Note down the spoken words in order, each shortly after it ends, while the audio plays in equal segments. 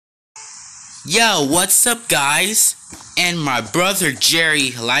Yo, what's up, guys? And my brother Jerry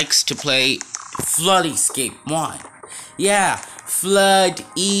likes to play Flood Escape 1. Yeah, Flood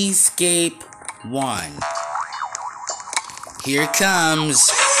Escape 1. Here it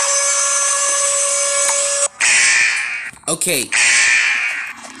comes. Okay.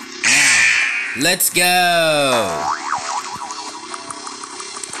 Now, let's go.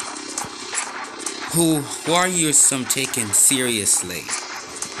 Who are you some taken seriously?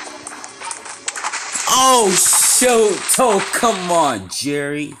 Oh, shoot. Oh, come on,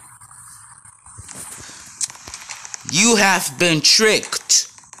 Jerry. You have been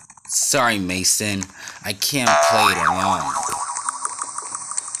tricked. Sorry, Mason. I can't play it alone.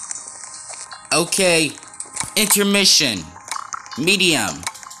 Okay. Intermission. Medium.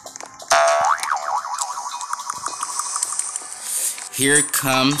 Here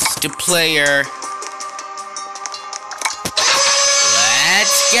comes the player.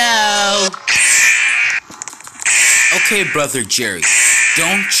 Let's go. Okay, brother Jerry,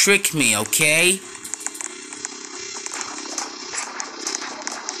 don't trick me, okay?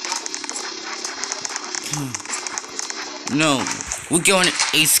 No, we're going to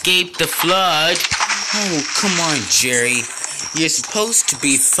escape the flood. Oh, come on, Jerry. You're supposed to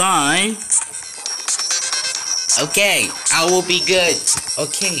be fun. Okay, I will be good.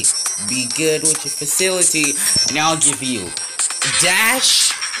 Okay, be good with your facility, and I'll give you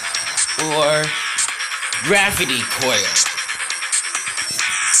dash or gravity coil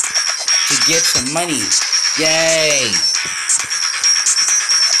to get some money. Yay!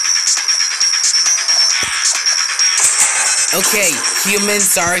 Okay,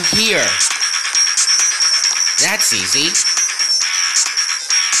 humans are here. That's easy.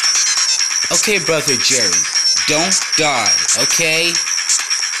 Okay, brother Jerry, don't die, okay?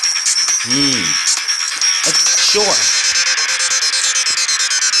 Sure.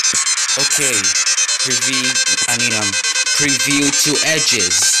 Okay. Preview to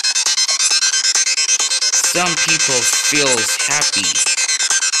edges. Some people feels happy.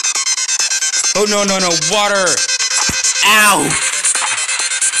 Oh, no, water! Ow!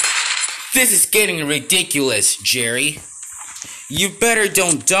 This is getting ridiculous, Jerry. You better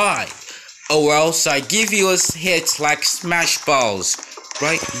don't die, or else I give you a hit like smash balls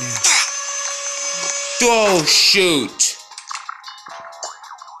right now. Oh, shoot!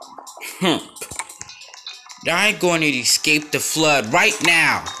 I'm going to escape the flood right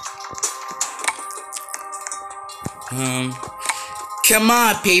now. Come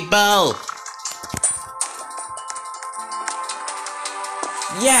on, people.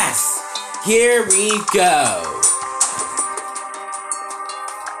 Yes, here we go.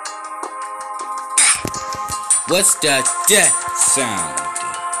 What's the death sound?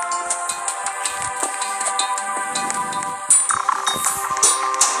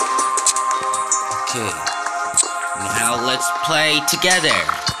 Okay. Now let's play together.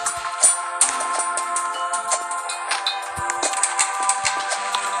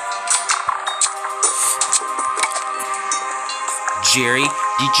 Jerry,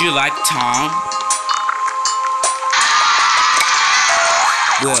 did you like Tom?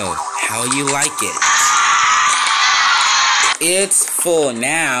 Well, how you like it? It's full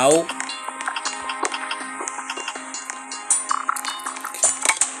now.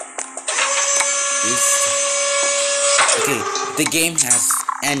 Okay, the game has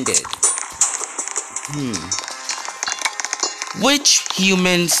ended. Which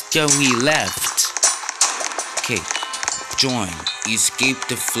humans do we left? Okay, join. Escape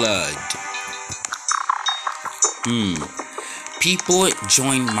the flood. People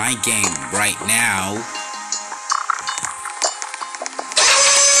join my game right now.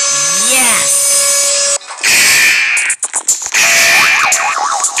 Yes!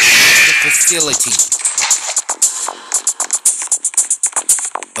 The facility.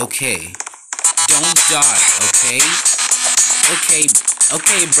 Okay. Don't die, okay?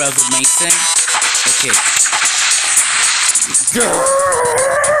 Okay, brother Mason. Okay.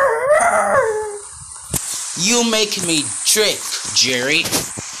 You make me trick, Jerry.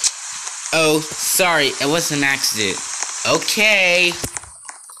 Oh, sorry, it was an accident. Okay.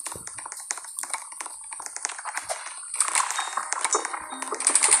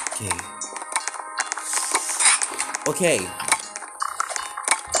 Okay.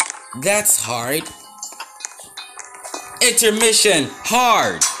 That's hard. Intermission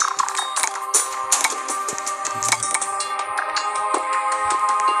hard.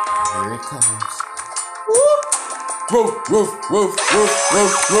 Here it comes. Woof, woof, woof, woof,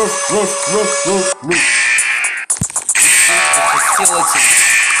 woof, woof, woof, woof, woof, woof. Facility.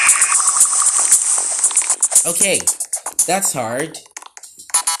 Okay, that's hard.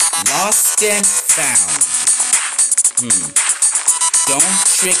 Lost and found. Don't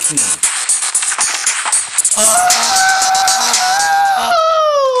trick me.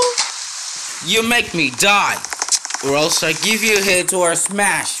 You make me die, or else I give you a hit or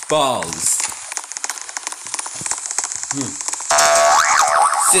smash balls.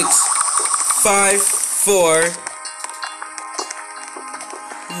 6, 5, 4.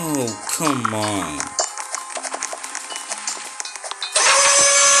 Oh, come on.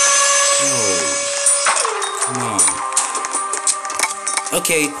 Oh, come on.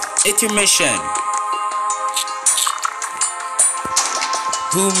 Okay, intermission.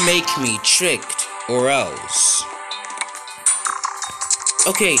 Who make me tricked or else?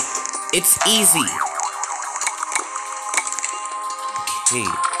 Okay, it's easy.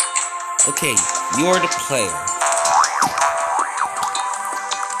 Okay, you're the player.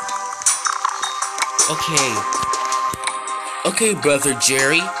 Okay, brother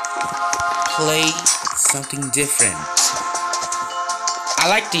Jerry. Play something different. I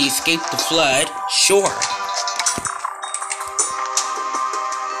like to escape the flood, sure.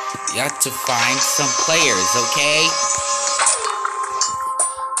 You have to find some players, okay?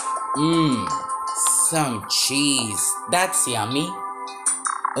 Some cheese. That's yummy.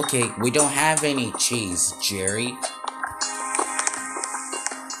 Okay, we don't have any cheese, Jerry.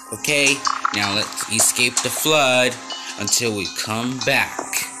 Okay, now let's escape the flood until we come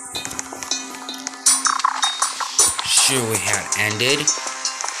back. Sure we had ended?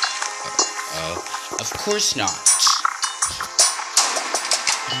 Of course not.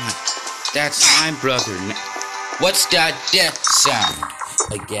 That's my brother. What's that death sound?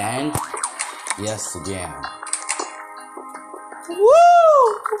 Again? Yes, again. Woo!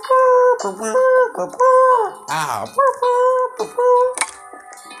 Ow.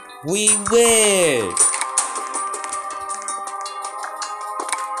 We win!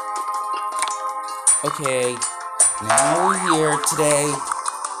 Okay, now we're here today.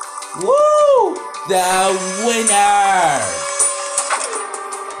 Woo! The winner!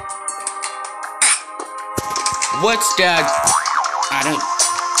 What's that?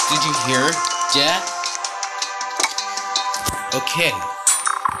 Did you hear that? Okay.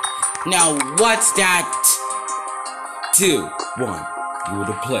 Now, what's that? 2, 1. You're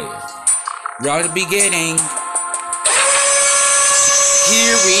the player. Right at the beginning.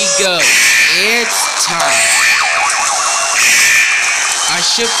 Here we go. It's time. I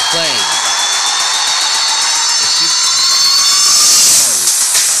should play.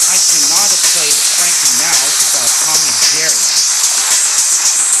 I should not have played Frankie Mouse about Tom and Jerry.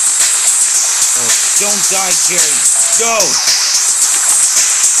 Oh, don't die, Jerry. Don't.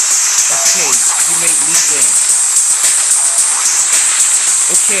 Okay, you made me win.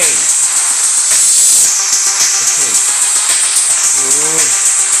 Okay. Oh.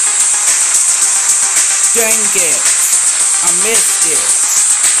 Dang it. I missed it.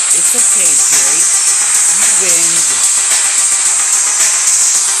 It's okay, Jerry. You win.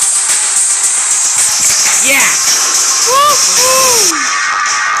 Yeah! Woo-hoo!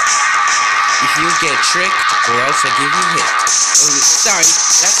 If you get tricked, or else I give you hit. Oh, sorry.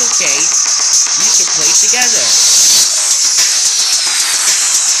 That's okay. You should play together.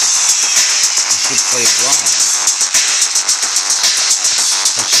 You should play wrong.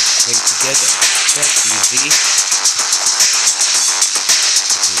 We should play together. That's easy.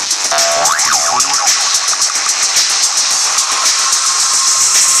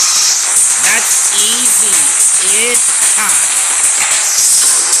 That's easy. It's time.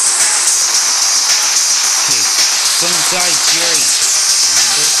 Okay, don't die, Jerry.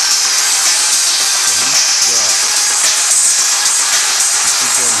 Remember? Don't die. You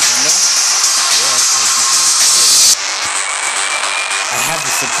should go in the window. I have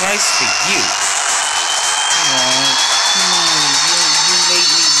a surprise for you. Oh, come on, you made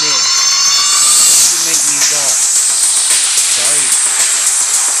me miss. You made me lost. Sorry.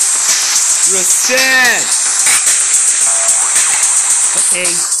 Reset!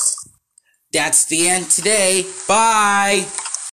 Okay. That's the end today. Bye!